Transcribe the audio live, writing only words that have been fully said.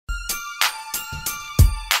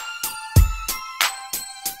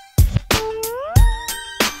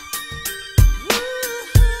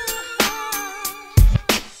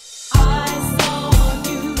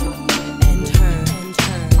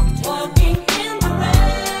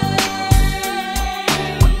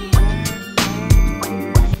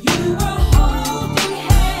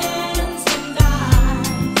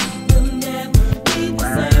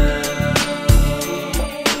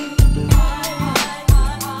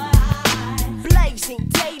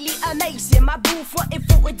daily amazing. My boo frontin'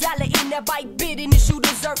 for $1 in that bite bidding and shoot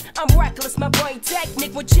dessert. I'm reckless, my brain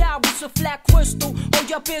technique with gyros, a flat crystal. Hold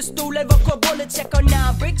your pistol, level a bullet, check on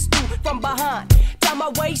 9 bricks through from behind. Down my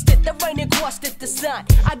waist, the rain and crossed the sun.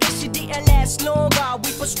 I guess you didn't last longer.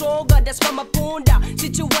 We were stronger, that's from my bunda.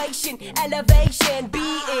 Situation, elevation,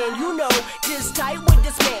 being, you know, just tight with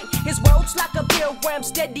this man. His world's like a pilgrim,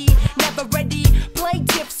 steady, never ready.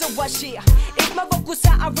 Plaintiff, so what share? If my vocals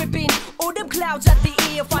are ripping, all them clouds at the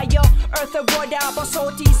ear, fire, earth and water, but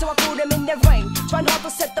salty, so I put them in the rain. Trying hard to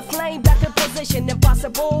set the flame back in position,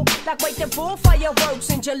 impossible. Like waiting for fireworks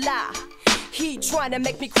in July. He trying to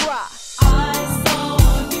make me cry. I saw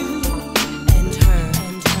you and her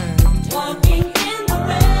walking in the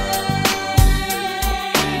rain.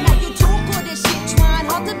 Now you talk all this shit, trying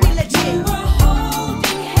hard to be legit. We were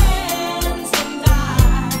holding hands and I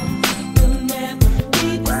will never be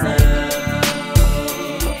the same.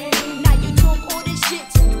 Now you talk all this shit,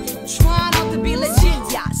 trying hard to be legit.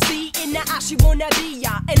 Yeah, see in the eye she wanna be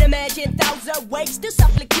ya, and imagine 1,000 ways to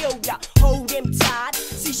softly kill ya. Hold him tight,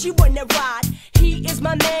 see she wanna ride. He is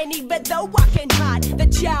my man, even though I can hide. The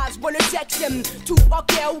jobs wanna text him to a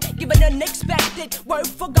kill, give an unexpected word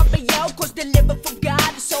for Gabriel, cause deliver for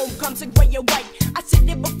God, his home comes a gray and white. I said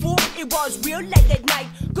it before, it was real late at night.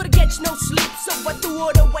 Couldn't catch no sleep, so I threw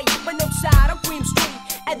it away. Went outside on Queen Street,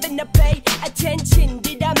 and then I paid attention.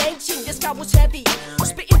 Did I mention this guy was heavy?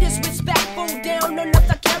 Spitting disrespectful down on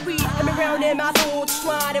the carry. I'm around in my thoughts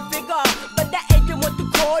trying to figure, but that ain't the one to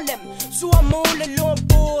call him. So I'm all alone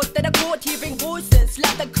bored that I caught hearing voices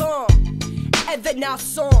like the calm, and then I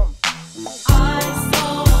saw him. I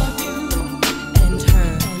saw you and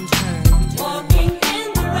her walking in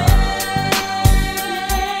the rain.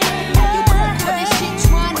 Now you talk all this shit,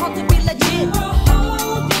 trying hard to be legit. We were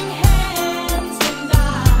holding hands and I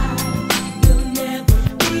will never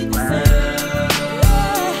be the same.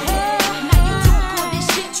 Now you talk all this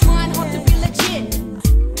shit, trying hard to be legit.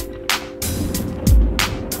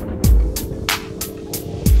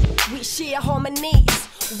 We share harmonies,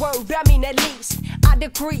 word I mean at least. I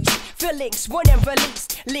decrease, feelings when I'm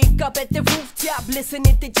released. Link up at the rooftop,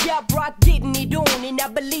 listening to Job Rock, getting it on. And I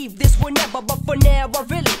believe this will never, but for now I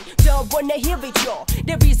really don't wanna hear it, y'all.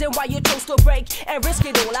 The reason why you chose to break and risk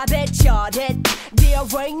it all, I bet y'all that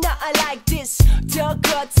there ain't nothing like this. Duck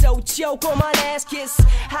cut, so choke on my last kiss.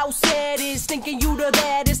 How sad is thinking you the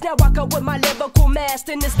baddest. Now I come with my lyrical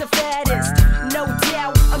master and it's the fattest. No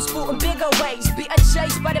doubt, I'm sporting bigger ways, being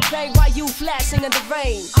chased by the pain while you flashing in the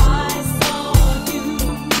rain. I saw you